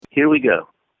Here we go.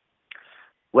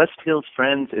 West Hills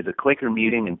Friends is a Quaker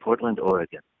meeting in Portland,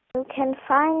 Oregon. You can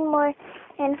find more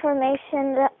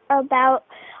information about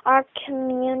our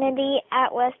community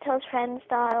at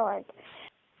westhillsfriends.org.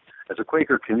 As a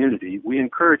Quaker community, we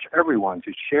encourage everyone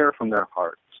to share from their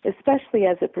hearts, especially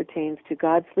as it pertains to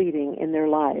God's leading in their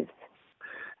lives.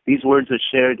 These words are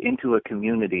shared into a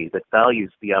community that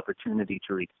values the opportunity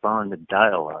to respond and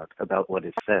dialogue about what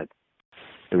is said.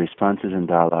 The responses and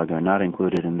dialogue are not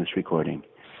included in this recording.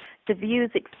 The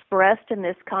views expressed in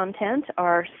this content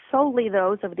are solely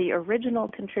those of the original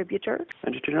contributor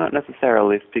and do not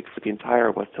necessarily speak for the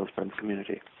entire West Hills Friends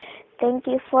community. Thank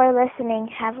you for listening.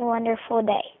 Have a wonderful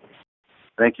day.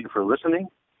 Thank you for listening.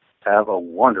 Have a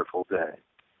wonderful day.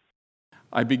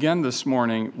 I began this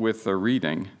morning with a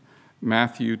reading,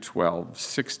 Matthew 12,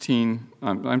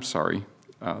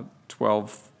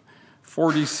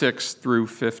 46 through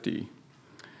 50.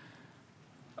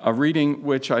 A reading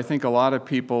which I think a lot of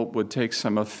people would take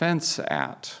some offense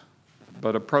at,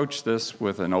 but approach this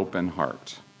with an open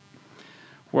heart.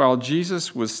 While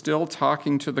Jesus was still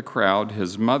talking to the crowd,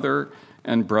 his mother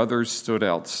and brothers stood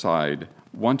outside,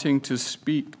 wanting to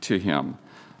speak to him.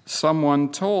 Someone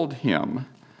told him,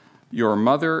 "Your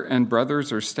mother and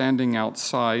brothers are standing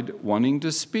outside wanting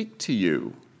to speak to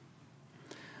you."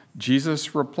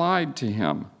 Jesus replied to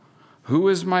him, "Who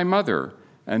is my mother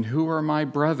and who are my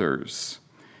brothers?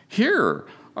 Here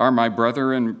are my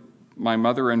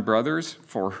mother and brothers,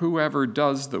 for whoever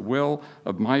does the will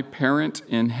of my parent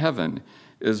in heaven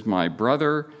is my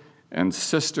brother and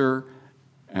sister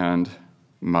and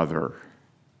mother."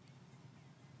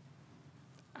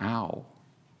 Ow.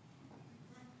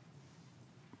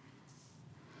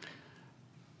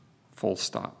 Full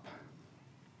stop.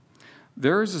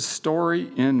 There is a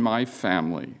story in my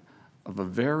family of a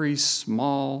very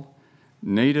small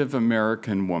Native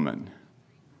American woman.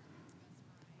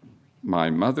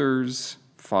 My mother's,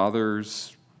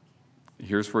 father's,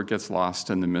 here's where it gets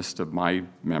lost in the mist of my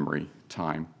memory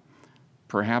time,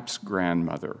 perhaps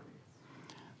grandmother.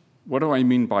 What do I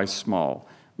mean by small?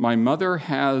 My mother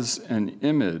has an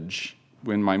image,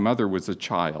 when my mother was a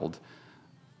child,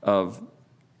 of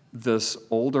this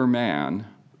older man,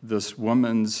 this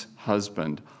woman's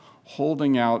husband,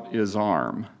 holding out his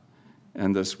arm,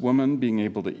 and this woman being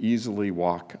able to easily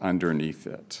walk underneath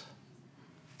it.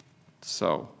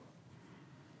 So,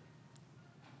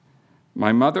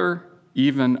 my mother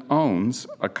even owns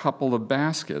a couple of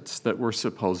baskets that were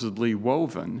supposedly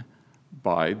woven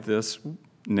by this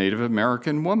Native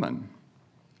American woman.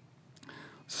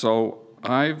 So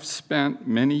I've spent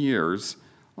many years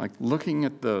looking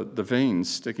at the veins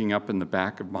sticking up in the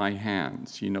back of my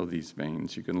hands. You know these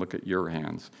veins, you can look at your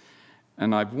hands.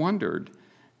 And I've wondered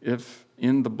if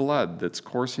in the blood that's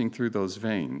coursing through those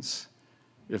veins,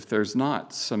 if there's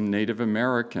not some Native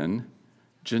American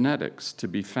genetics to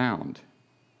be found,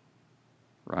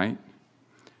 right?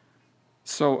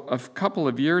 So a couple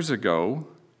of years ago,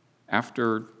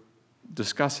 after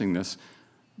discussing this,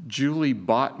 Julie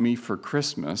bought me for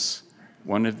Christmas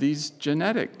one of these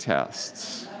genetic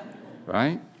tests,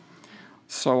 right?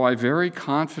 So I very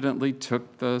confidently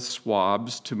took the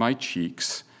swabs to my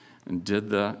cheeks and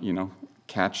did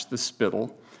catch the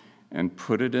spittle and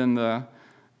put it in the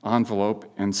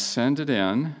envelope and send it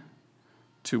in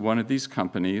to one of these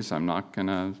companies. I'm not going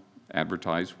to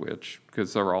advertise which,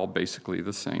 because they're all basically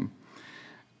the same.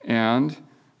 And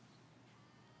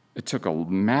it took a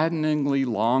maddeningly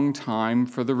long time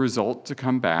for the result to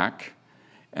come back.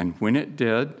 And when it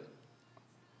did,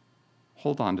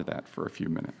 hold on to that for a few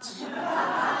minutes.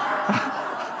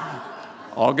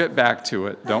 I'll get back to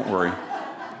it, don't worry.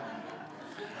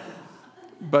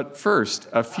 But first,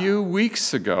 a few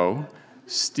weeks ago,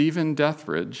 Stephen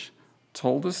Dethridge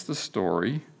told us the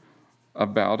story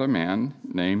about a man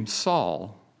named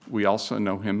Saul. We also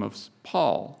know him as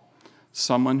Paul,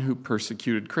 someone who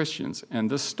persecuted Christians. And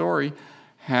this story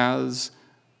has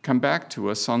come back to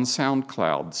us on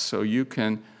SoundCloud, so you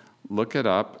can look it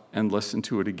up and listen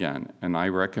to it again. And I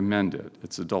recommend it.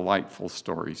 It's a delightful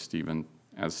story,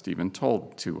 as Stephen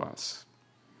told to us.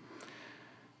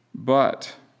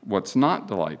 But what's not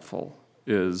delightful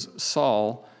is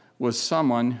Saul was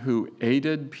someone who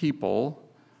aided people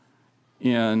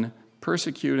in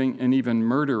persecuting and even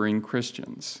murdering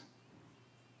Christians.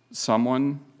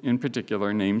 Someone in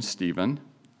particular named Stephen.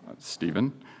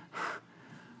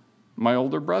 My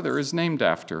older brother is named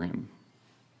after him,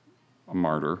 a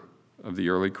martyr of the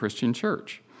early Christian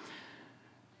church.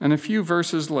 And a few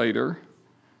verses later,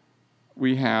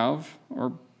 we have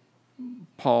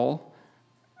Paul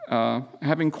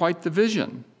having quite the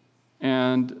vision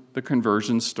and the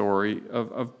conversion story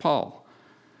of Paul.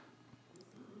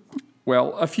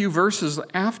 Well, a few verses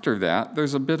after that,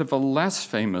 there's a bit of a less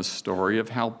famous story of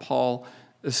how Paul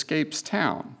escapes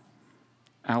town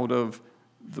out of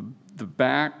the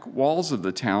back walls of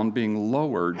the town being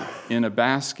lowered in a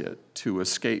basket to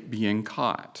escape being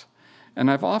caught.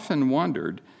 And I've often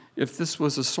wondered if this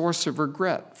was a source of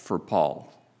regret for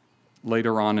Paul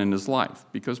later on in his life,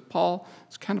 because Paul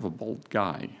is kind of a bold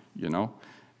guy,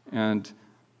 and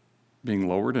being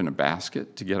lowered in a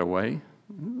basket to get away,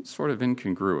 sort of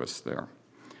incongruous there.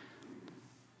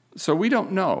 So we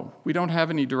don't know. We don't have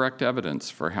any direct evidence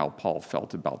for how Paul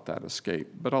felt about that escape,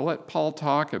 but I'll let Paul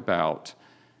talk about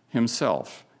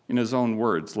himself in his own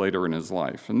words later in his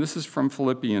life. And this is from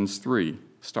Philippians 3,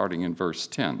 starting in verse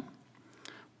 10.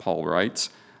 Paul writes,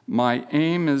 "My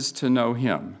aim is to know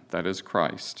him," that is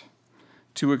Christ,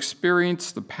 "to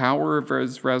experience the power of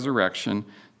his resurrection,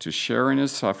 to share in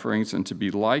his sufferings, and to be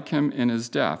like him in his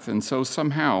death, and so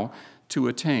somehow to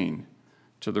attain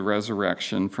to the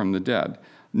resurrection from the dead.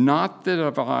 Not that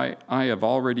I have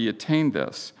already attained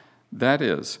this, that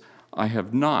is, I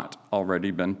have not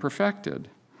already been perfected,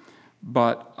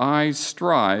 but I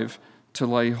strive to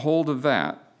lay hold of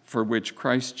that for which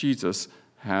Christ Jesus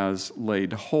has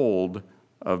laid hold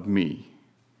of me.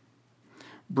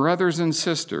 Brothers and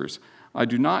sisters, I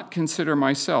do not consider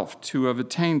myself to have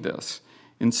attained this.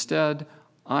 Instead,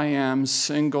 I am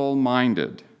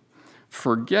single-minded,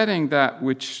 forgetting that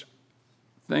which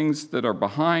things that are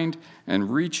behind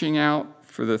and reaching out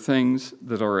for the things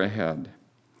that are ahead.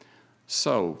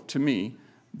 So, to me,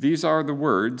 these are the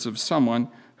words of someone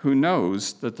who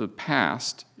knows that the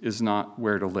past is not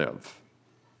where to live.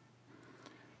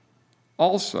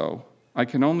 Also, I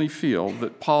can only feel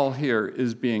that Paul here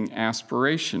is being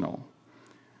aspirational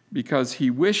because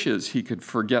he wishes he could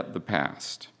forget the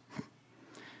past.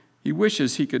 He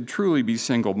wishes he could truly be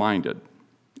single-minded,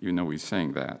 even though he's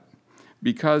saying that,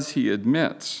 because he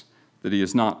admits that he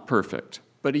is not perfect,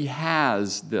 but he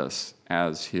has this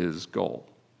as his goal.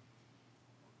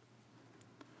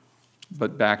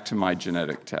 But back to my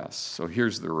genetic tests. So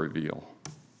here's the reveal.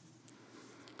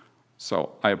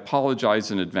 So I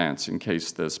apologize in advance in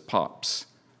case this pops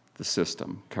the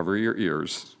system. Cover your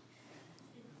ears.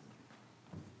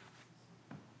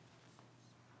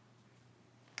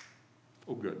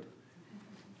 Oh, good.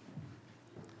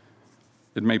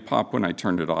 It may pop when I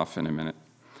turn it off in a minute.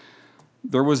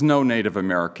 There was no Native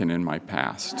American in my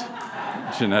past,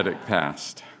 genetic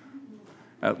past.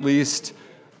 At least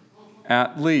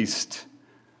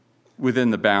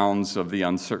within the bounds of the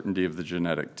uncertainty of the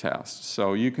genetic test.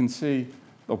 So you can see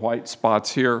the white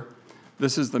spots here.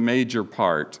 This is the major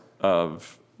part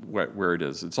of where it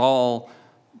is. It's all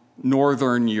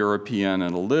Northern European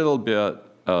and a little bit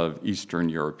of Eastern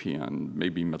European,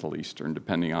 maybe Middle Eastern,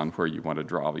 depending on where you want to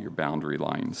draw your boundary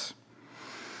lines.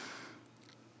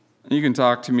 You can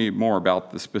talk to me more about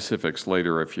the specifics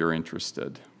later if you're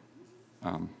interested.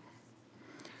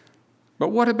 But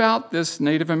what about this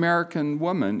Native American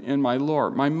woman in my lore?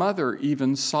 My mother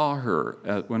even saw her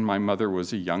when my mother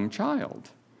was a young child.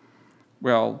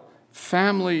 Well,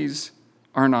 families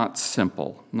are not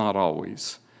simple, not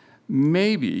always.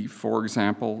 Maybe, for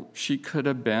example, she could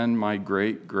have been my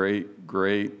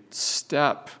great-great-great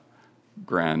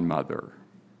step-grandmother,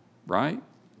 right?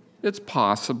 It's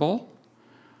possible.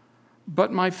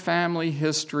 But my family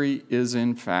history is,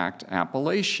 in fact,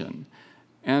 Appalachian,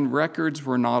 and records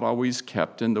were not always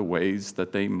kept in the ways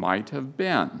that they might have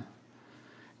been.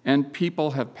 And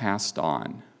people have passed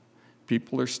on.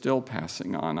 People are still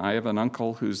passing on. I have an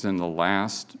uncle who's in the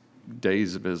last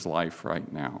days of his life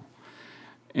right now.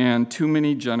 And too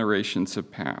many generations have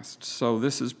passed. So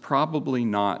this is probably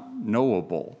not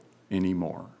knowable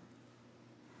anymore.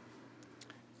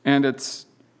 And it's,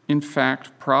 in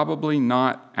fact, probably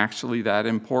not actually that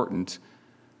important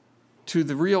to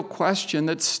the real question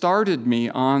that started me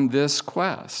on this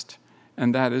quest,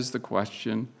 and that is the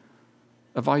question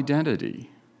of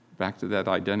identity. Back to that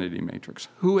identity matrix.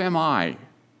 Who am I?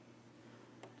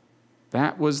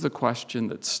 That was the question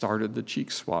that started the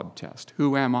cheek swab test.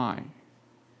 Who am I?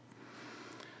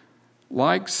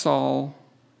 Like Saul,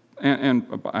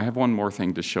 and I have one more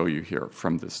thing to show you here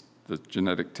from the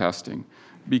genetic testing,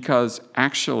 because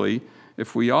actually,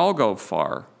 if we all go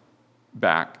far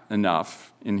back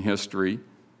enough in history,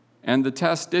 and the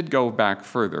test did go back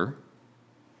further,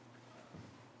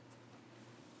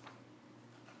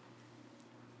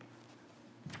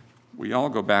 we all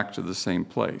go back to the same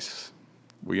place.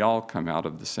 We all come out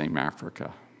of the same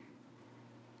Africa.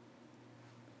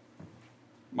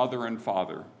 Mother and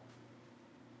father,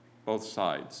 both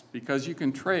sides, because you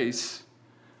can trace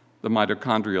the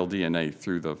mitochondrial DNA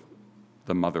through the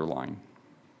mother line.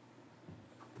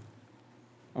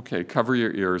 Okay, cover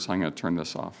your ears. I'm going to turn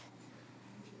this off.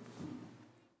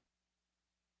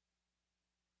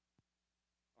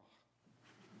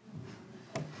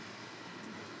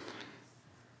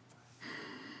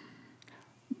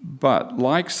 But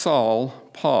like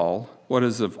Paul, what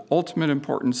is of ultimate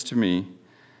importance to me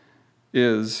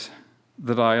is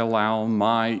that I allow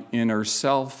my inner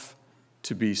self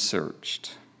to be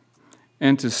searched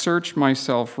and to search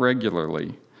myself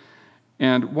regularly.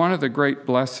 And one of the great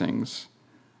blessings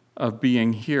of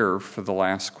being here for the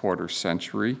last quarter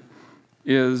century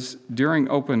is during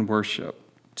open worship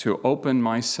to open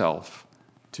myself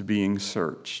to being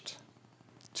searched,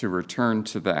 to return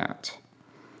to that.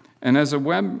 And as a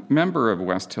member of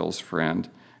West Hills Friend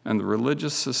and the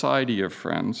Religious Society of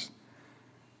Friends,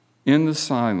 in the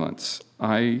silence,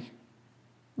 I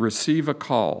receive a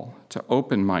call to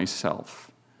open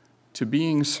myself to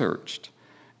being searched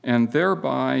and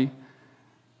thereby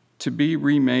to be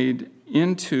remade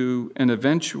into an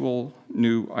eventual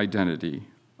new identity.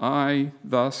 I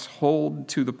thus hold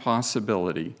to the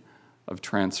possibility of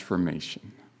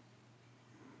transformation.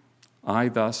 I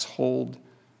thus hold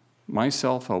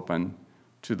myself open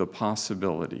to the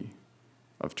possibility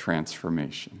of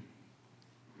transformation.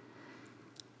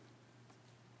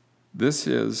 This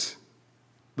is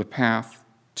the path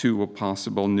to a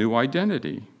possible new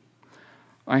identity.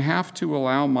 I have to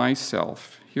allow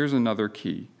myself, here's another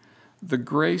key, the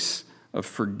grace of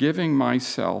forgiving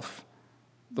myself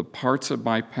the parts of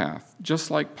my path,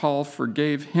 just like Paul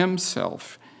forgave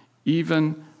himself,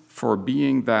 even for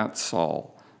being that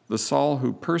Saul, the Saul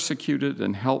who persecuted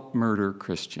and helped murder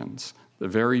Christians, the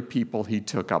very people he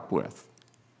took up with.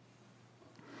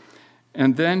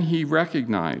 And then he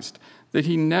recognized that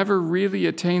he never really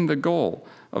attained the goal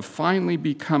of finally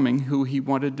becoming who he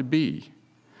wanted to be.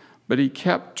 But he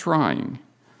kept trying,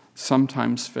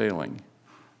 sometimes failing,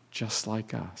 just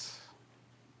like us.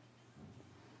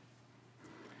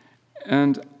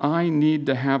 And I need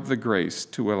to have the grace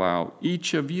to allow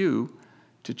each of you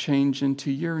to change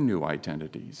into your new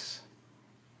identities.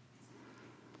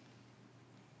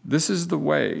 This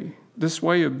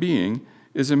way of being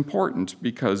is important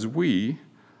because we,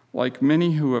 like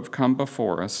many who have come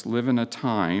before us, live in a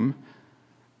time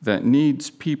that needs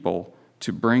people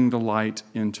to bring the light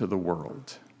into the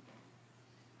world.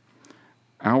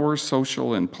 Our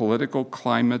social and political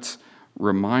climates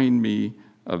remind me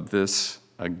of this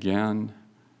again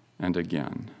and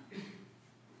again.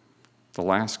 The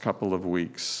last couple of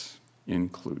weeks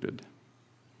included.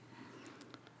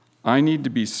 I need to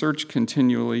be searched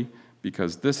continually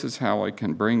because this is how I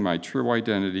can bring my true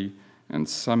identity and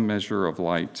some measure of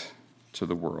light to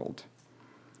the world.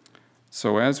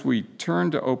 So as we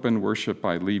turn to open worship,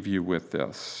 I leave you with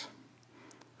this.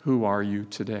 Who are you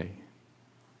today?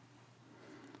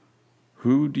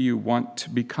 Who do you want to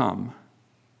become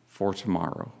for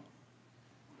tomorrow?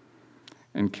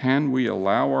 And can we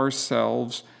allow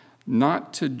ourselves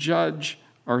not to judge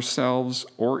ourselves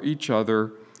or each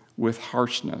other with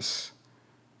harshness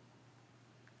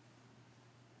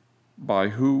by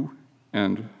who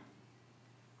and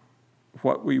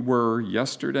what we were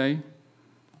yesterday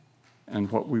and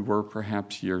what we were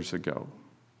perhaps years ago?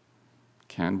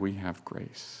 Can we have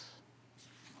grace?